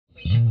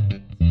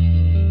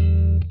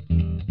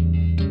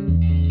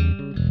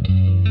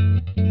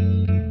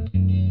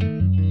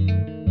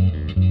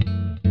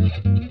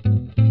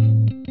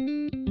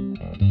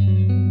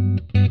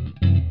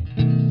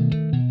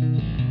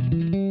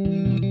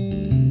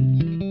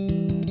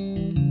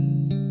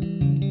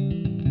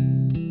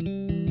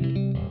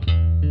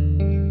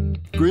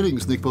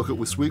Greetings, Nick Bucket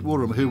with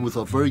Sweetwater. I'm here with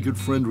our very good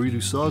friend Rudy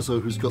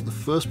Sarzo, who's got the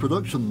first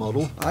production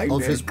model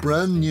of his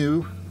brand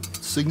new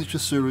signature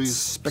series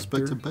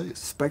Spector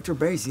bass. Spector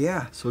bass,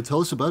 yeah. So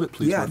tell us about it,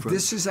 please, yeah, my friend.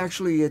 this is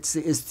actually, it's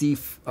the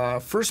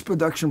first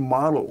production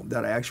model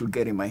that I actually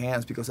get in my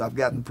hands, because I've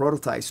gotten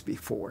prototypes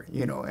before,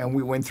 you know, and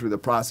we went through the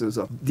process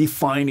of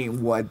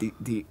defining what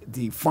the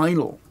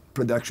final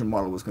production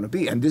model was going to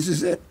be, and this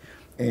is it.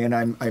 And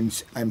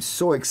I'm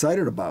so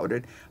excited about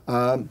it.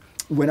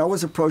 When I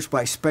was approached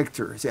by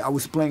Spector, see, I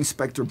was playing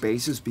Spector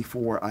basses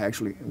before I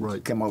actually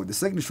came out with the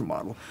signature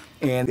model,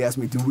 and they asked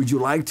me, would you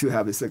like to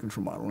have a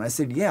signature model? And I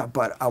said, yeah,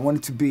 but I want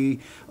it to be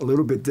a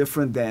little bit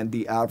different than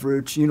the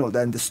average, you know,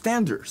 than the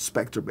standard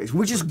Spector bass,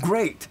 which is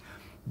great.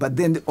 But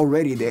then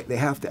already they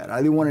have that. I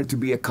didn't want it to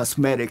be a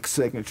cosmetic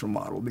signature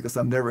model, because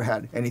I've never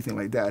had anything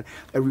like that.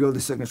 Every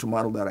other signature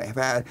model that I have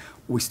had,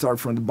 we start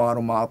from the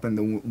bottom up and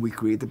then we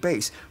create the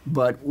bass.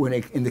 But when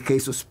in the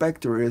case of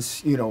Spector,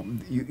 is, you know,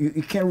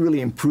 you can't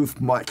really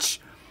improve much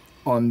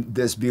on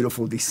this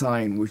beautiful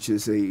design, which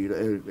is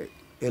a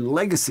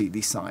legacy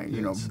design,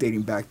 you know,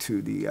 dating back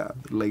to the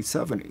late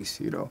 70s,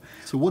 you know.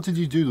 So what did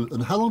you do,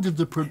 and how long did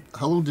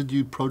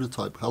you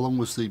prototype? How long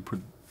was the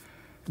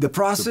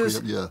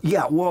process?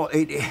 Yeah, well,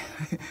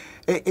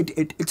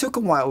 it took a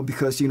while,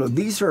 because, you know,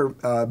 these are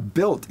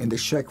built in the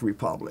Czech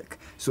Republic.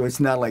 So it's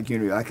not like, you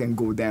know, I can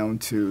go down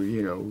to,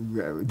 you know,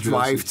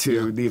 drive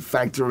to the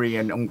factory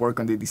and work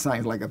on the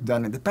designs like I've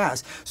done in the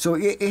past. So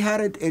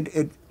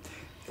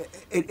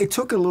it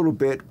took a little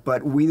bit,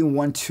 but we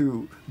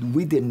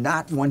did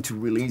not want to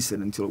release it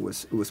until it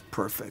was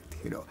perfect,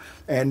 you know.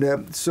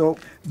 And so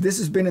this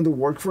has been in the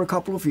work for a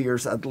couple of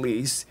years at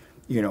least,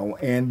 you know,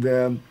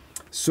 and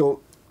so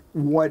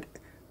what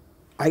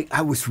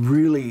I was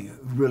really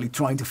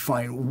trying to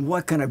find,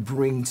 what can I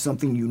bring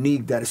something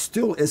unique that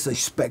still is a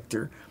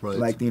Spector,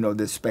 like, you know,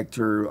 the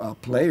Spector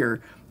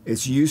player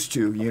is used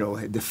to, you know,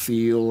 the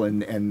feel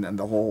and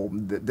the whole,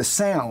 the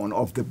sound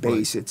of the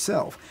bass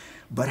itself,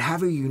 but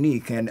have it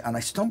unique. And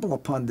I stumbled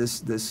upon this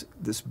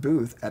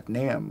booth at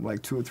NAMM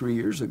like 2 or 3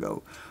 years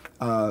ago,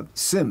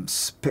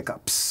 Sims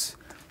pickups.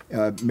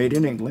 Made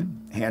in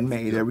England,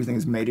 handmade, everything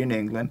is made in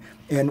England.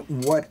 And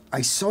what I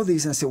saw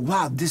these and I said,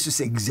 wow, this is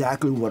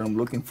exactly what I'm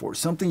looking for.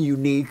 Something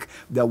unique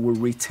that will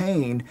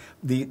retain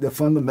the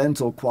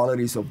fundamental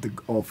qualities of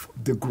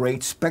the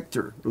great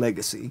Spector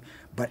legacy,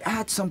 but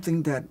add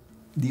something that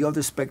the other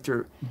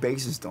Spector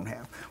basses don't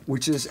have,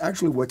 which is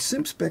actually what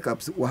Sims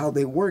pickups, how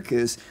they work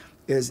is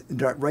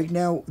that right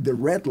now the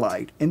red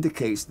light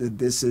indicates that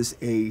this is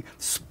a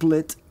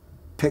split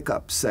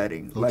pickup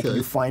setting, like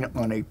you find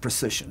on a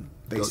Precision,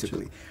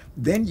 basically. Gotcha.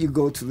 Then you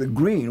go to the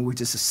green,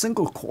 which is a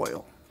single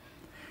coil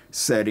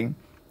setting,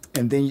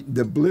 and then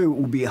the blue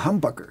will be a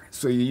humbucker.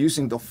 So you're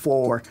using the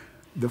four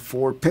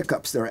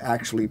pickups that are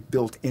actually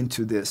built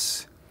into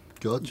this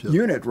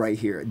unit right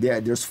here.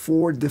 Yeah, there's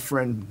 4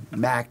 different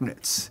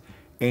magnets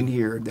in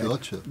here.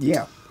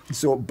 Yeah.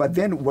 So, but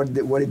then what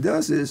it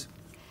does is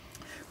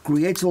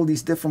creates all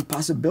these different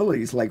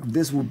possibilities. Like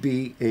this would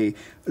be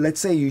let's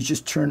say you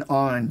just turn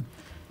on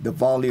the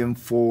volume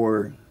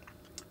for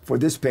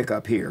this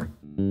pickup here.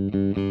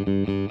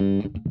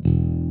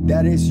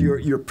 That is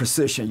your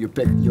precision, your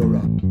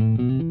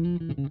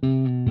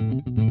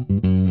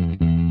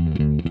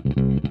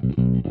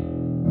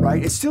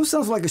right? It still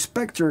sounds like a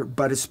Spector,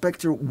 but a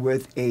Spector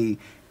with a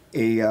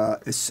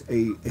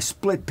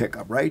split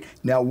pickup, right?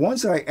 Now,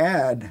 once I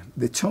add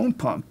the tone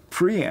pump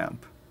preamp,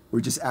 or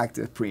just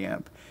active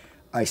preamp,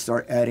 I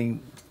start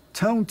adding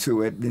tone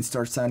to it, then it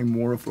starts sounding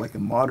more of like a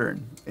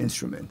modern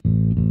instrument.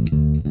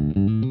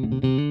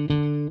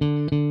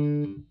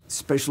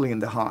 Especially in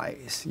the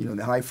highs, you know,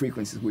 the high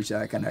frequencies, which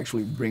I can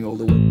actually bring all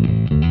the way.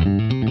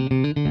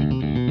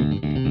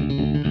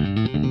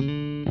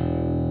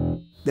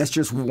 That's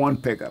just one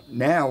pickup.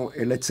 Now,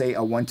 let's say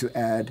I want to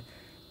add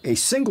a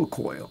single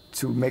coil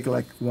to make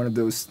like one of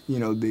those, you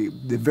know, the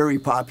very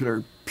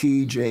popular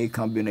PJ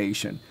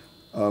combination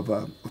of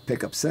a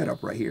pickup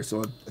setup right here.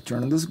 So I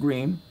turn on this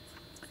green,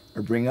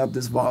 I bring up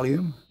this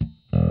volume.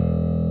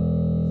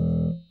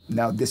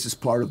 Now this is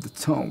part of the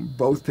tone.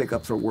 Both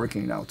pickups are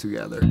working now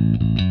together.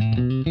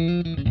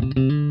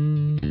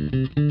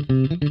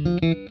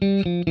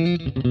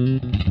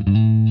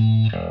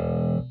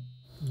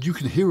 You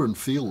can hear and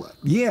feel that.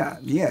 Yeah,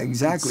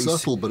 exactly. It's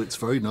subtle, but it's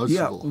very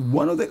noticeable. Yeah,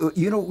 one of the,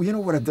 you know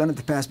what I've done in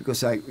the past,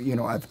 because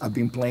I've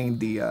been playing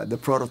the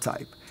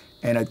prototype,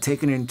 and I've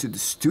taken it into the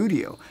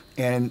studio,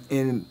 and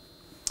in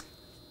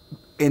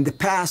the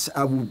past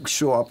I would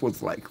show up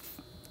with like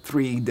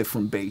 3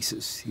 different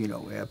basses, you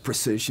know, a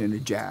Precision, a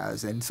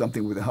Jazz, and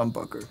something with a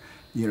humbucker,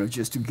 you know,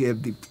 just to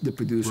give the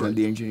producer and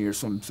the engineer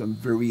some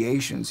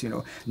variations, you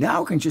know.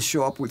 Now I can just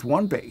show up with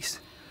 1 bass,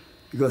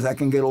 because I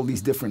can get all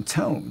these different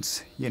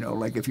tones, you know,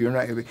 like if you're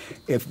not,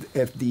 if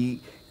the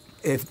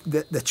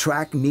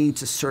track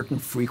needs a certain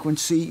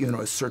frequency, you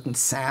know, a certain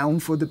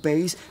sound for the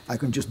bass, I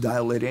can just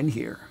dial it in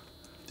here.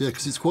 Yeah,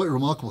 because it's quite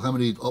remarkable how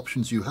many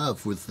options you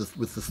have with the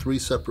 3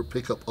 separate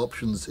pickup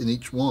options in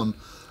each one,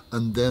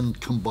 and then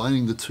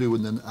combining the 2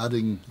 and then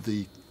adding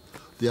the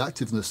the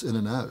activeness in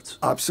and out.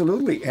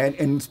 Absolutely.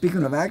 And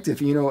speaking of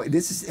active, you know,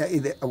 this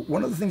is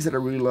one of the things that I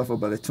really love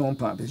about the tone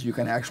pump is you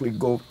can actually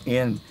go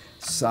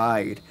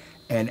inside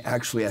and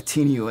actually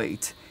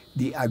attenuate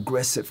the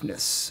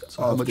aggressiveness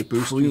so how much the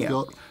boost preamp. you've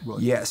got?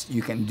 Right. Yes,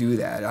 you can do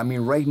that. I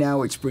mean, right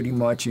now it's pretty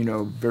much, you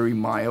know, very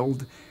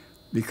mild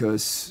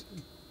because,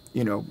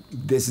 you know,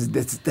 that's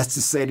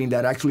the setting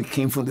that actually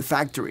came from the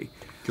factory.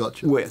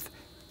 Gotcha. With.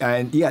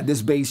 And yeah,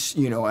 this bass,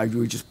 you know,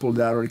 we just pulled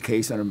it out of the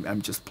case and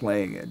I'm just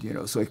playing it, you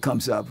know, so it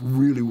comes up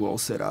really well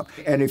set up.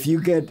 And if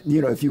you get,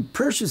 you know, if you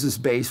purchase this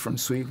bass from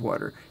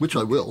Sweetwater. Which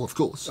I will, of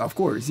course. Of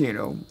course, you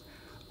know.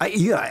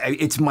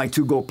 It's my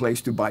to-go place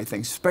to buy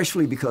things,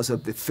 especially because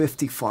of the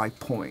 55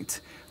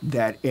 point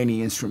that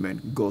any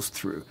instrument goes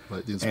through.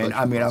 Right, the and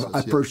I mean, process,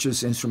 I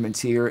purchase instruments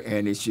here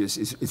and it's just,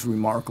 it's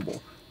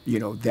remarkable, you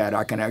know, that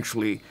I can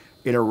actually,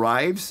 it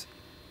arrives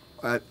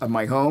at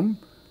my home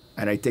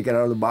and I take it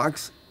out of the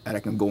box and I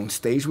can go on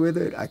stage with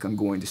it. I can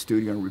go in the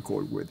studio and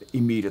record with it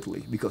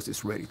immediately because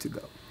it's ready to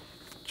go.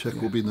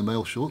 Check will be in the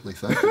mail shortly,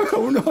 thank you.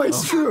 Oh no,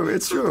 it's true,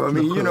 it's true. I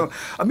mean, you know,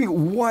 I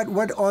mean,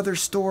 what other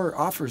store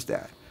offers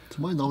that?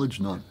 To my knowledge,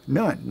 none.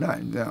 None,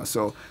 no.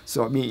 So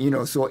I mean, you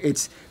know, so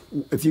it's,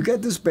 if you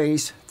get this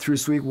bass through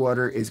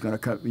Sweetwater, it's going to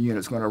come, you know,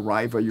 it's going to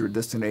arrive at your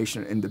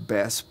destination in the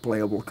best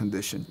playable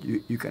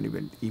condition you can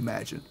even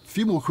imagine. A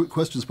few more quick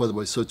questions, by the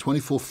way. So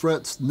 24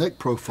 frets, neck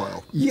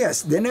profile.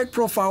 Yes, the neck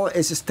profile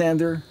is a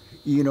standard,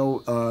 you know,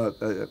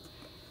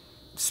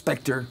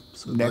 Spector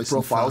so neck nice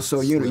profile.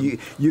 So you know,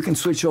 you can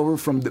switch over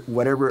from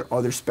whatever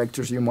other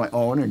Spectors you might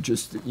own, and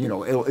just, you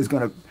know, it's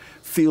going to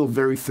feel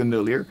very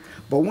familiar.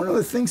 But one of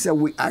the things that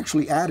we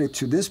actually added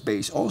to this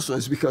bass also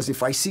is because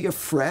if I see a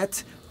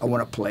fret, I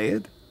want to play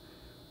it.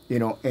 You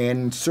know,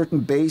 and certain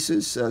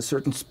basses,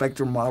 certain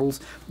Spector models,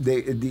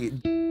 they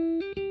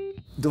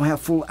don't have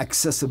full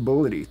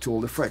accessibility to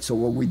all the frets. So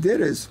what we did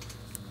is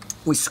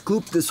we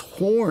scooped this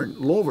horn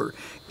lower,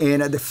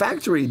 and at the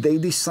factory they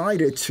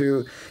decided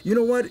to, you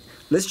know what,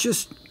 let's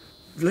just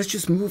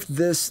move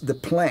the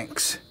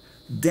planks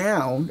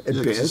down a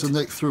bit. It's a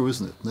neck through,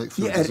 isn't it? Neck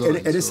through. Yeah, design,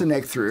 it is a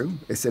neck through.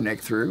 It's a neck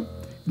through,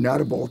 not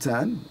a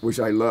bolt-on, which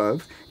I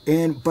love.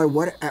 But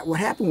what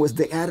happened was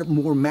they added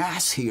more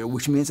mass here,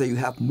 which means that you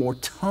have more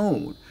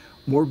tone,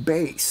 more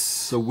bass.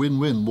 So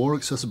win-win, more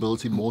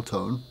accessibility, more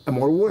tone, and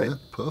more wood. Yeah,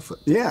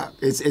 perfect. Yeah,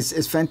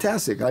 it's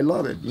fantastic. I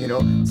love it. You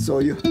know, so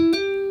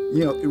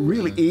you know,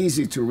 really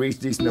easy to reach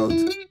these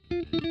notes.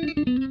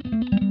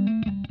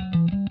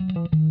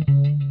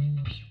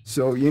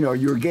 So, you know,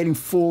 you're getting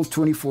full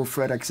 24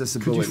 fret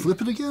accessibility. Could you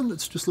flip it again?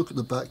 Let's just look at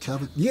the back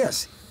cavity.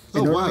 Yes.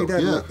 Oh, wow,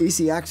 yeah.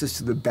 Easy access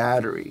to the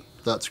battery.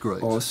 That's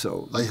great.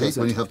 Also. I hate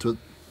when you have to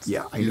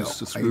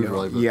use a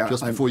screwdriver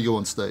just before you go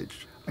on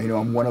stage. You know,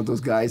 I'm one of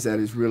those guys that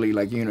is really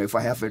like, you know, if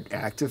I have an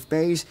active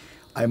bass,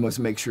 I must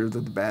make sure that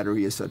the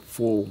battery is at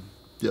full,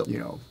 you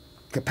know,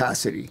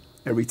 capacity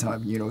every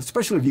time, you know,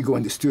 especially if you go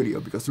in the studio,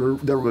 because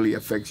that really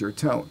affects your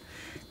tone.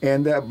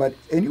 And but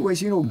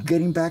anyways, you know,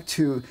 getting back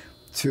to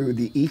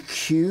the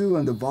EQ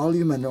and the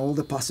volume and all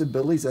the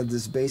possibilities that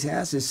this bass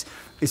has,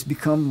 it's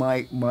become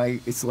my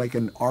it's like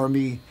an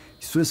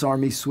Swiss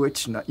Army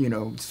switch, you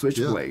know,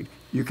 switchblade.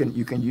 You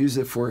can use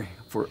it for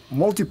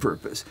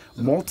multi-purpose,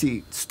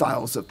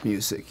 multi-styles of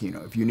music. You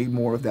know, if you need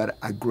more of that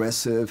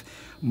aggressive,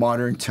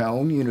 modern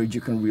tone, you know,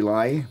 you can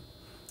rely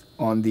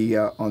on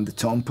the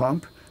tone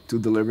pump to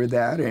deliver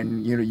that,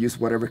 and, you know, use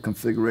whatever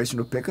configuration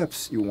of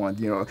pickups you want.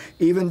 You know,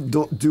 even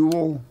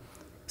dual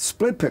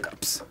split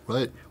pickups.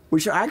 Right.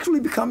 Which are actually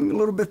becoming a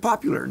little bit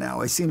popular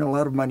now. I've seen a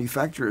lot of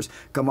manufacturers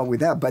come up with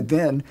that. But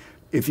then,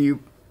 if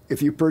you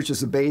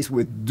purchase a bass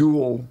with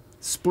dual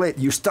split,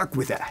 you're stuck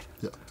with that.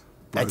 Yeah.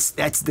 That's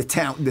the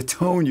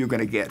tone you're going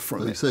to get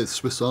from it. You say it's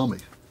Swiss Army.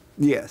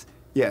 Yes,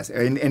 yes.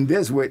 And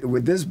this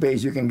with this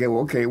bass, you can go,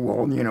 okay,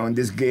 well, you know, in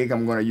this gig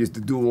I'm going to use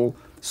the dual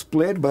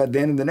split, but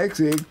then in the next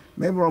gig,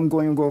 maybe I'm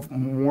going to go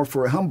more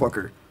for a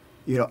humbucker,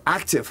 you know,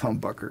 active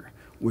humbucker,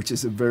 which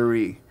is a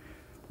very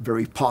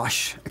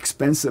posh,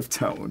 expensive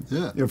tone,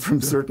 you know,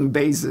 from certain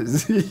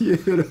basses. You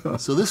know?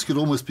 So this could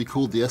almost be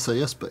called the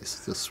SAS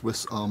bass, the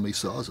Swiss Army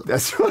Sarzo.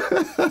 That's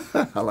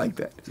right. I like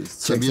that.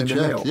 Just send me a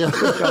check. Yeah.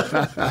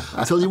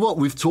 I tell you what,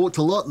 we've talked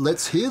a lot.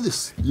 Let's hear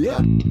this.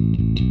 Yeah.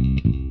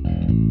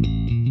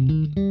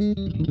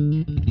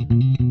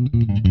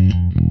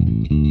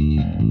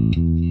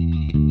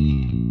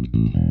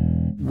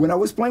 When I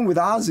was playing with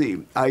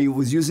Ozzy, I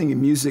was using a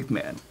Music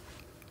Man.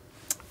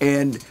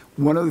 And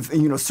one of the,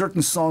 you know,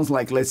 certain songs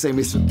like, let's say,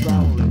 Mr.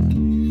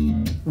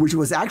 Traveling, which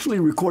was actually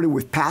recorded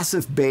with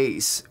passive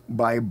bass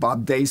by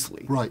Bob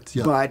Daisley. Right,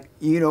 yeah. But,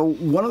 you know,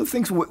 one of the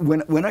things,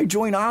 when I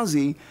joined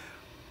Ozzy,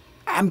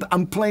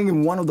 I'm playing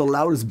in one of the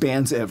loudest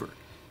bands ever.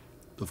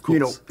 Of course. You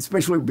know,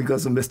 especially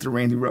because of Mr.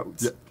 Randy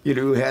Rhoads. Yeah. You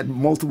know, who had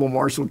multiple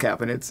Marshall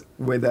cabinets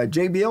with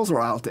JBLs or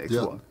Altex.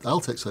 Yeah, well,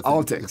 Altex, I think.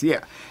 Altex,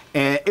 yeah.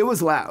 And it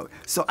was loud.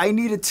 So I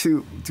needed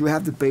to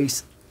have the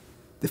bass,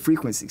 the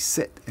frequency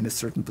sit in a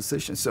certain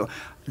position. So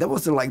that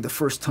was like the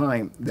first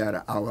time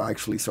that I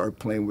actually started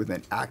playing with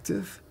an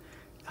active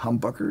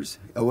humbuckers.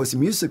 I was a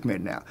Music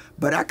Man now,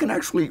 but I can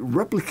actually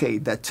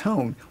replicate that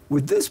tone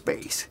with this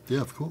bass.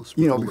 Yeah, of course.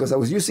 You know, because I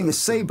was using a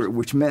saber,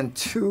 which meant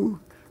 2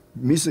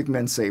 Music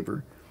Man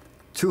saber,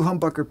 2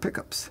 humbucker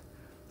pickups.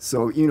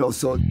 So, you know,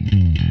 so.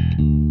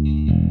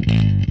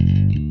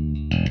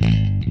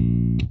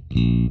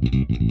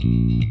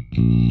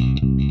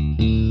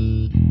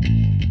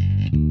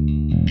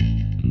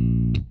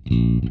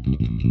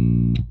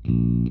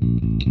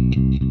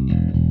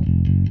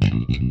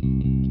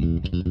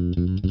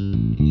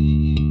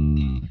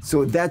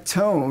 So that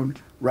tone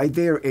right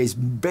there is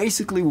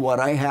basically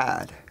what I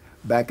had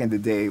back in the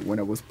day when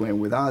I was playing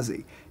with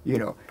Ozzy, you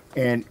know,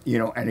 and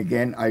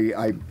again,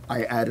 I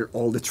added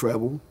all the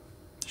treble,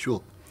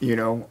 sure, you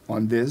know,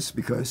 on this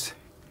because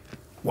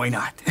why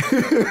not?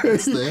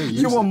 There,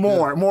 you want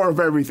more of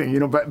everything, you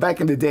know. But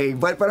back in the day,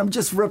 but I'm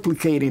just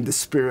replicating the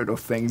spirit of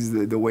things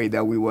the way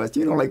that we was,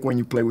 you know, like when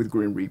you play with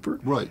Green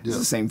Reaper, right? Yeah, it's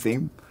the same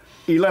thing.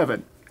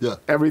 11. Yeah.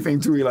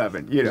 Everything to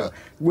 11, you know, yeah.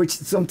 Which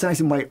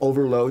sometimes it might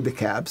overload the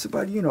cabs,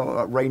 but, you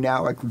know, right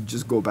now I could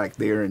just go back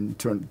there and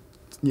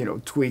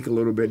tweak a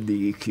little bit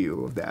the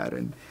EQ of that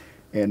and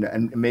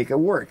make it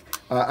work.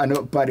 I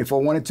know, but if I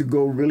wanted to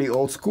go really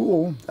old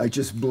school, I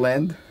just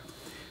blend.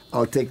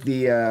 I'll take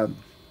the,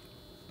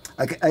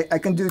 I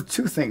can do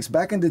 2 things.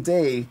 Back in the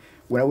day,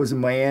 when I was in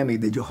Miami,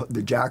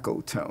 the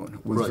Jacko tone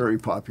was very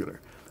popular,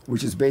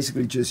 which is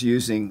basically just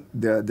using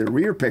the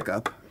rear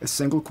pickup, a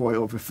single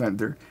coil of a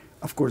Fender.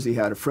 Of course, he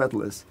had a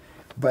fretless,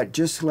 but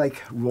just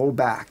like roll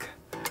back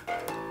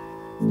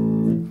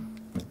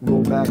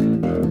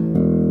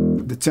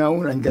the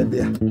tone and get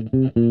the.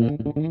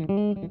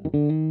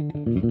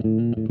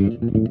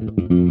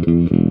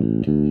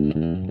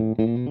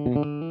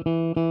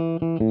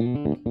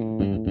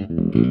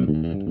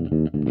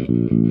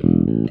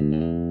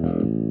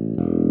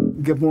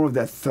 Get more of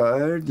that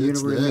third, you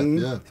know what I mean?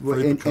 Yeah,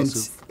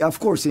 and of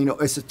course, you know,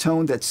 it's a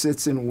tone that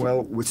sits in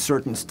well with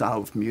certain style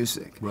of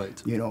music.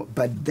 Right. You know,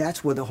 but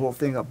that's what the whole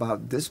thing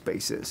about this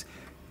bass is.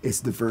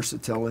 It's the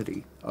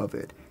versatility of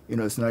it. You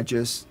know, it's not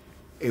just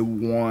a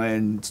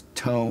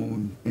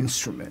one-tone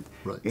instrument.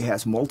 Right. It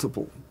has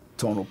multiple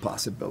tonal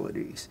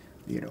possibilities,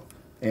 you know.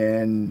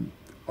 And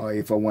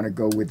if I want to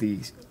go with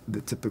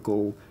the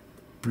typical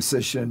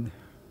precision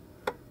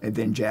and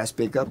then jazz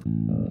pickup,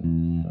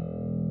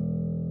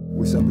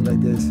 with something like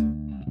this.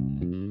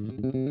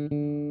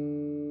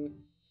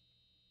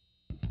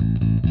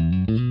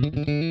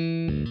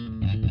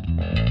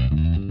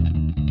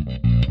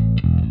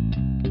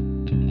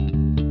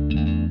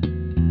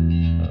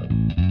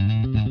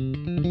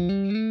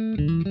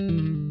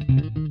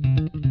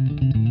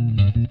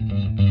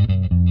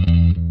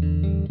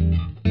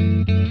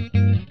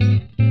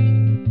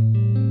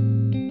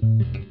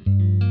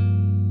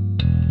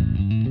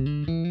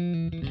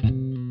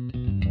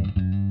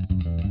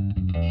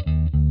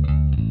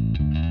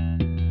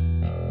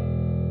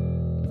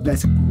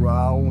 That's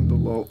growl in the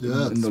low,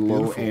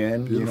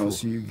 end, beautiful. You know,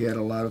 so you get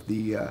a lot of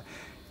the,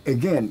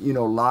 again, you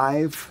know,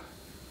 live,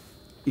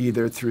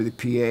 either through the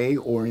PA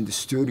or in the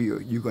studio,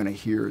 you're going to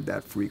hear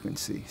that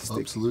frequency stick.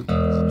 Absolutely,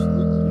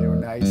 absolutely. You know,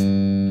 nice,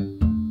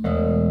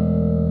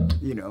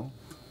 you know,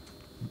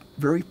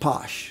 very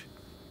posh.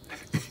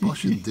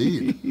 Posh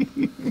indeed.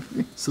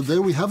 So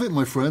there we have it,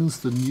 my friends,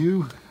 the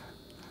new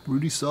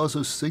Rudy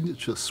Sarzo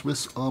signature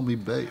Swiss Army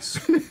bass.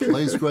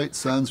 Plays great,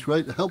 sounds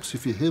great. It helps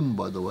if you hymn,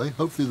 by the way.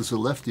 Hopefully there's a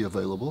lefty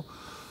available.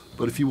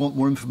 But if you want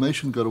more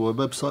information, go to our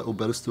website, or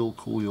better still,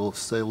 call your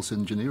sales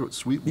engineer at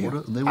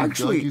Sweetwater, and they will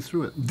guide you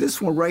through it.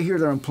 This one right here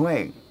that I'm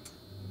playing,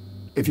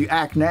 if you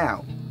act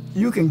now,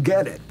 you can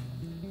get it.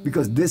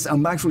 Because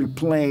I'm actually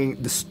playing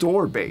the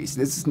store bass.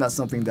 This is not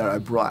something that I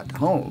brought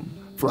home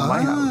from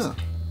my house.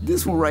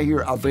 This one right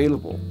here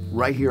available,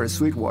 right here at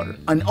Sweetwater,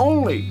 and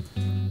only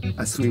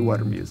at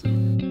Sweetwater Music.